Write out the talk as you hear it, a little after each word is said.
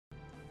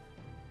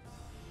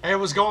Hey,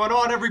 what's going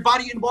on,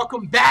 everybody, and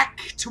welcome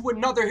back to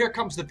another Here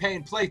Comes the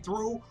Pain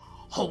playthrough.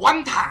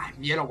 One time,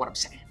 you know what I'm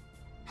saying.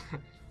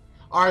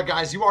 Alright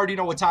guys, you already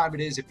know what time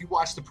it is. If you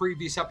watched the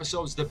previous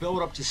episodes, the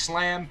build up to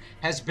Slam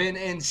has been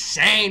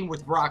insane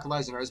with Brock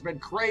Lesnar. It's been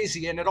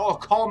crazy, and it all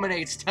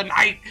culminates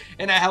tonight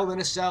in a Hell in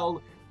a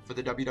Cell for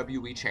the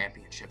WWE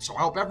Championship. So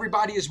I hope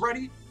everybody is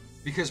ready,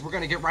 because we're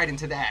going to get right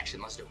into the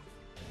action. Let's do it.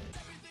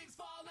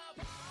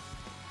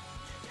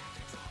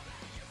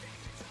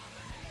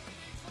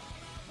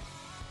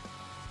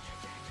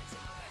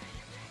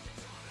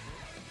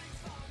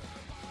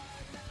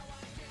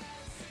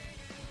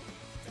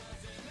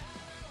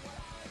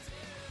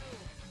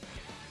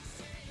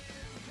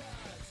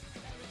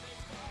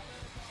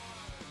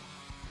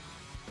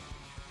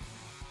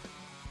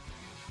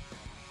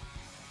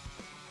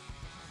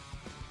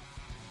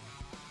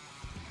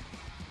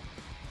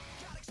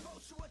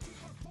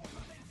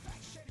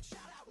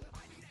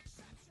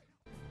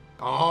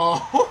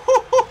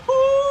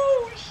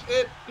 Oh,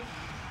 shit.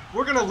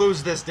 We're going to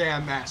lose this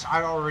damn match.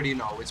 I already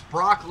know. It's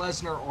Brock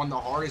Lesnar on the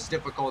hardest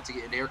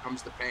difficulty, and here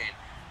comes the pain.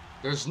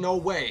 There's no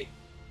way,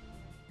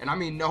 and I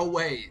mean no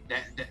way,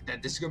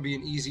 that this is going to be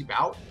an easy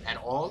bout at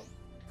all.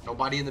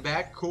 Nobody in the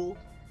back. Cool.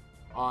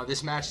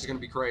 This match is going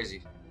to be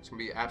crazy. It's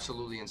going to be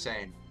absolutely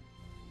insane.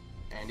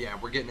 And yeah,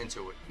 we're getting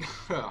into it.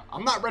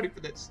 I'm not ready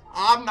for this.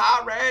 I'm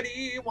not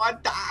ready. One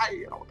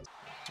die.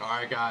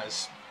 Alright,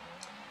 guys.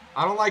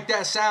 I don't like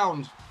that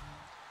sound.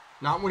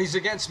 Not when he's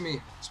against me,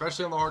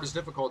 especially on the hardest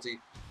difficulty.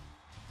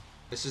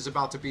 This is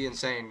about to be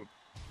insane.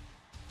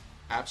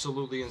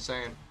 Absolutely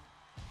insane.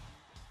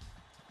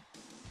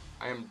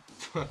 I am...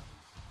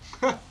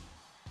 I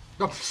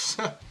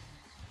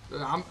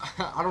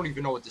don't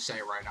even know what to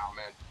say right now,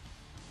 man.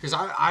 Because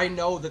I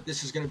know that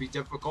this is going to be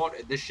difficult,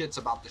 and this shit's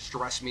about to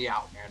stress me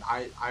out, man.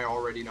 I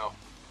already know.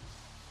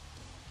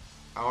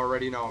 I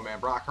already know, man.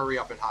 Brock, hurry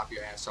up and hop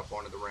your ass up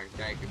onto the ring.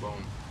 Thank you,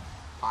 boom.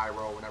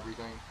 Pyro and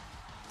everything.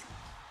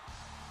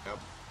 Yep.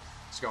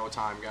 It's go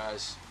time,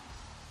 guys.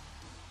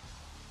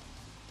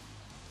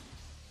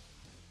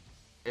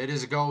 It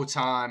is go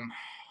time.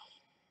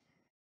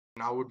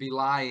 And I would be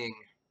lying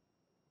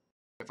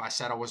if I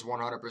said I was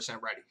 100%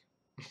 ready.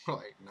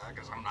 Like, nah,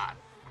 because I'm not.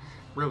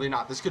 Really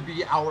not. This could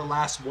be our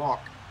last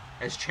walk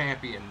as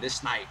champion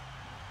this night.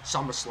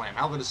 Summerslam.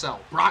 Hell in a Cell.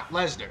 Brock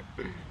Lesnar.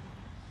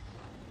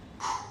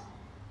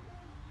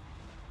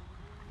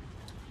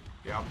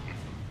 Yep.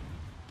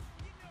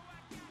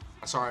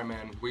 Sorry,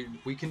 man.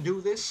 We can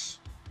do this.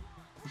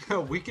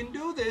 We can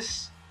do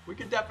this. We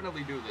can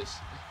definitely do this.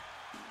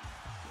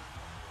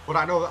 But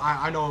I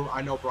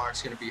know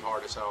Brock's gonna be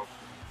hard as hell.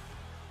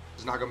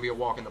 It's not gonna be a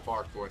walk in the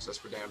park for us. That's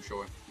for damn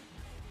sure.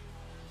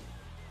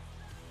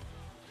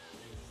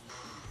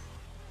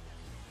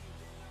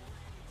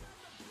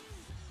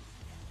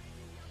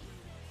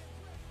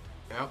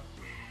 Yep.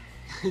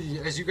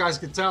 As you guys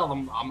can tell,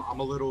 I'm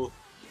a little,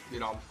 you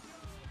know,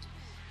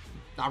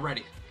 not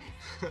ready.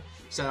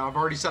 So I've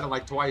already said it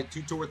like twice,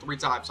 two or three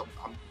times.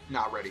 I'm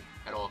not ready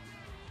at all.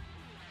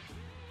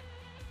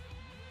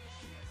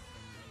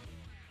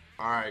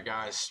 All right,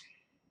 guys.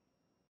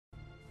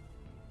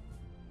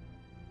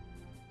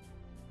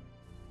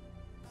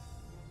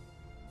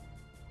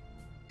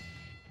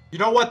 You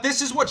know what?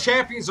 This is what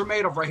champions are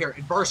made of right here.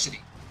 Adversity.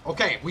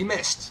 Okay, we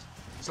missed.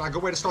 It's not a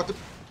good way to start the...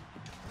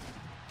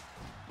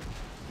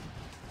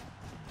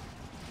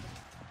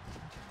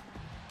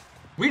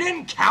 We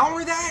didn't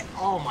counter that?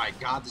 Oh my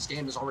god, this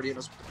game is already in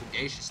us with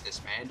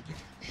sagaciousness, man.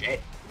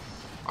 Shit.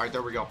 Alright,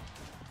 there we go.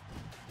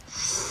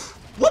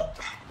 Whoop!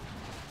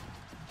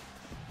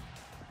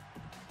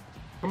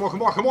 Come on,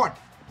 come on, come on!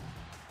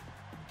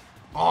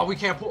 Oh, we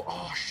can't pull...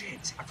 Oh,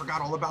 shit. I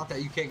forgot all about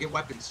that. You can't get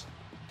weapons.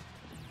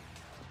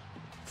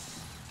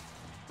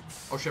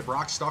 Oh, shit.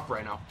 Brock's stuck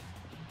right now.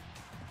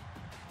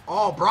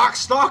 Oh,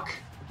 Brock's stuck!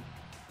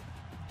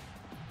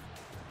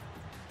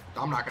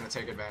 I'm not going to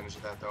take advantage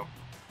of that, though.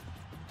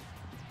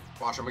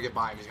 Watch, I'm gonna get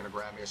by him. He's gonna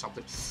grab me or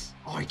something.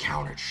 Oh, he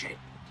countered. Shit.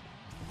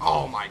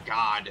 Oh my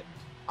god.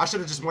 I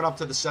should have just went up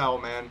to the cell,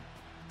 man.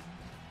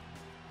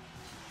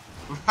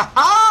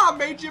 Haha!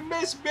 Made you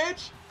miss,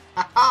 bitch.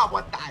 Haha!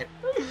 What the?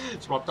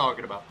 That's what I'm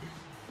talking about.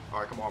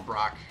 Alright, come on,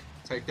 Brock.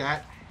 Take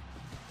that.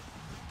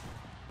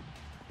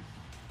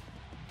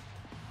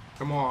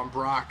 Come on,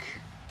 Brock.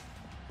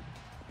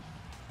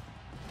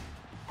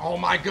 Oh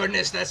my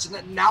goodness.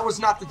 Now is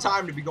not the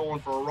time to be going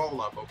for a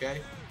roll-up,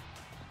 okay?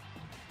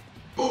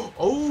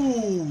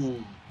 Oh,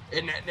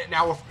 and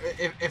now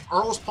if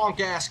Earl's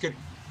punk ass could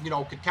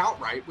count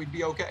right, we'd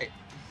be okay.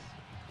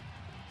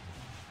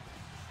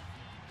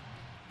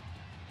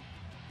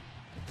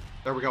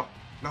 There we go.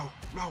 No,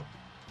 no.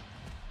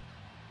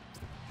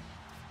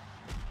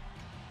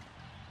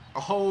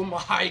 Oh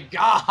my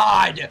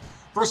god!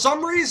 For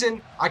some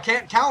reason, I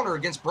can't counter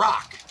against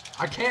Brock.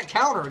 I can't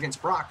counter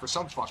against Brock for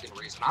some fucking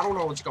reason. I don't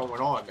know what's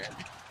going on, man.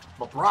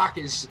 But Brock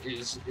is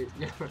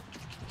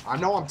I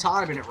know I'm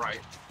timing it right.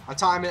 I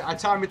time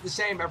it the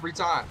same every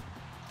time.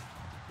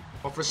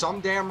 But for some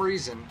damn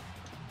reason,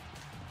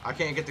 I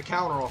can't get the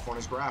counter off on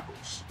his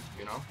grapples,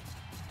 you know?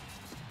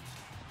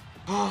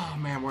 Oh,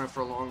 man, we're in for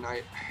a long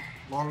night.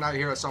 Long night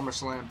here at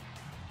SummerSlam.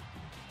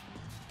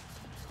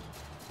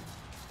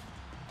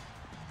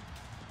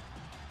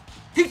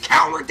 He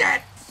countered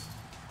that!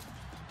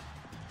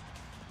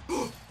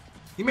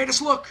 He made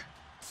us look.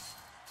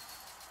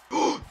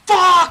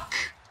 Fuck!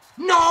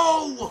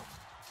 No!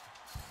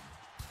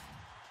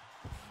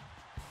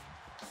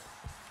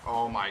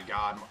 Oh my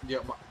god. Yeah,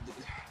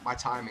 my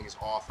timing is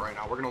off right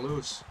now. We're gonna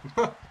lose.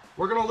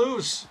 We're gonna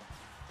lose.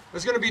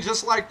 It's gonna be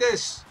just like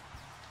this.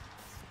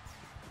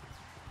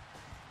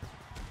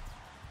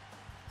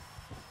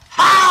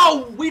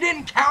 How? We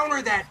didn't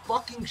counter that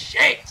fucking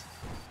shit.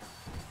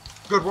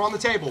 Good, we're on the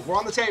table. We're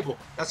on the table.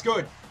 That's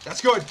good.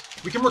 That's good.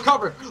 We can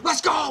recover.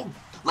 Let's go!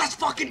 Let's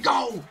fucking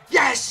go!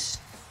 Yes!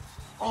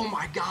 Oh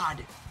my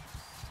god.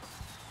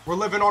 We're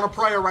living on a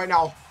prayer right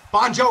now.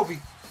 Bon Jovi.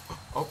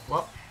 Oh,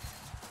 well.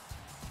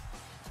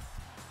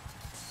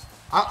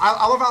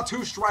 I love how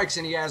 2 strikes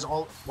and he has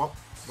all... Well,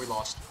 we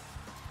lost.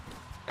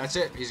 That's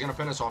it. He's going to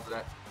pin us off of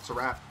that. It's a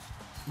wrap.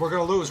 We're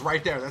going to lose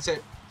right there. That's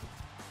it.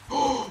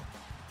 Oh!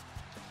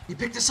 He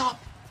picked us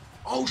up.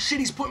 Oh, shit.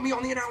 He's putting me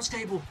on the announce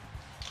table.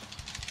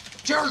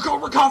 Jericho,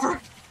 recover!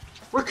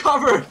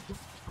 Recover!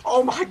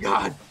 Oh, my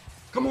God.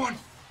 Come on.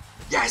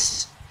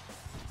 Yes!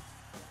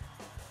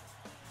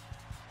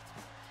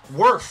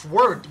 We're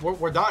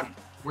done.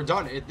 We're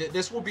done.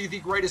 This will be the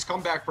greatest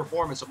comeback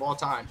performance of all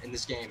time in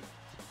this game.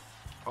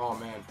 Oh,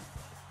 man.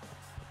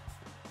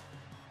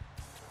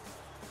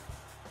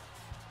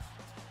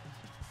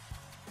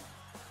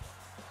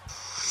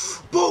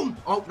 Boom!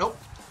 Oh, nope.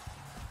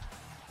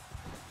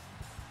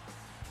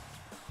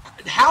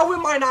 How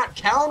am I not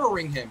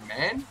countering him,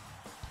 man?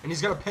 And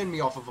he's gonna pin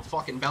me off of a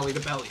fucking belly to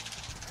belly.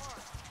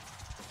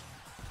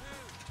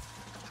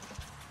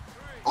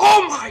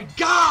 Oh my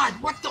god!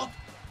 What the?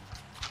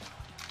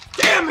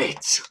 Damn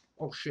it!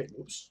 Oh shit,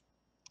 oops.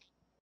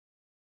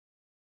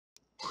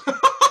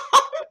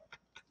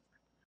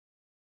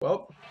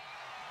 Well,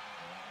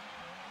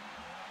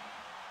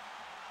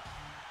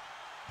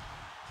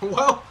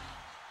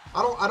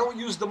 I don't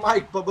use the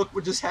mic, but look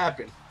what just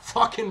happened.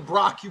 Fucking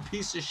Brock, you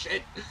piece of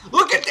shit.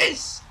 Look at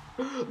this!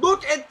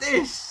 Look at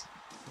this!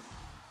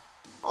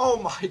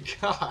 Oh my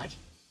god.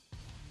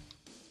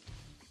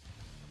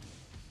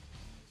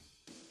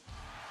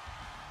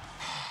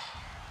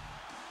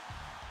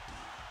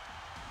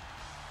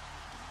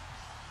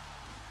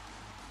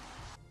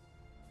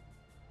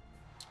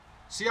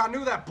 See, I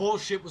knew that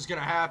bullshit was gonna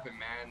happen,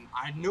 man.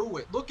 I knew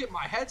it. Look at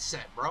my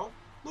headset, bro.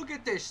 Look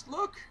at this.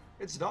 Look.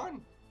 It's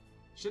done.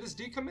 Shit is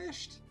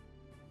decommissioned.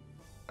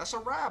 That's a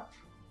wrap.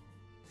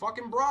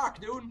 Fucking Brock,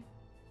 dude.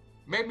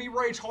 Made me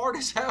rage hard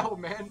as hell,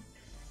 man.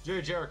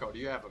 Jericho, do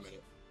you have a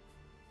minute?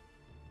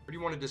 Or do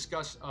you want to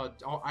discuss?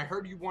 I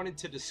heard you wanted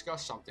to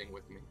discuss something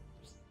with me.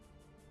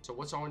 So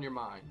what's on your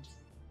mind?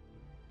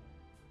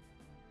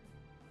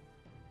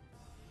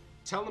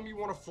 Tell him you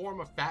want to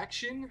form a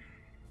faction.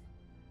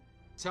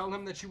 Tell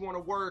him that you want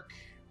to work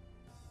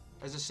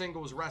as a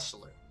singles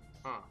wrestler.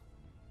 Huh.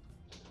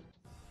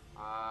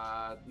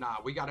 Nah,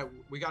 we gotta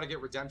get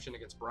redemption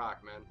against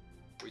Brock, man.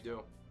 We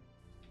do.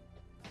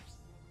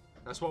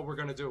 That's what we're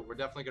gonna do. We're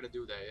definitely gonna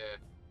do that, yeah.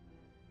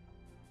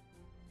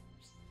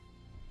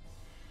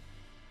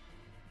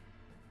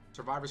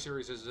 Survivor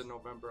Series is in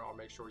November. I'll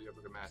make sure you have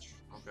a good match.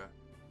 Okay.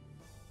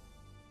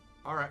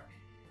 Alright.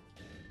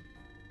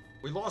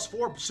 We lost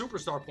 4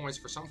 superstar points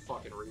for some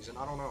fucking reason.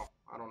 I don't know.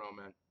 I don't know,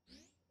 man.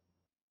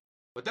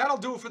 But that'll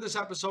do it for this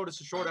episode.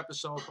 It's a short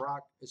episode.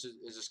 Brock is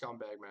a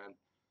scumbag, man.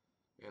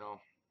 You know.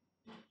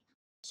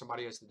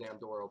 Somebody has the damn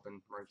door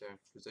open right there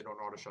because they don't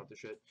know how to shut the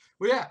shit.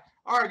 Well, yeah.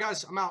 All right,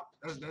 guys. I'm out.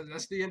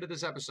 That's the end of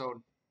this episode.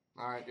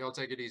 All right. Y'all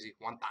take it easy.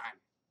 One time.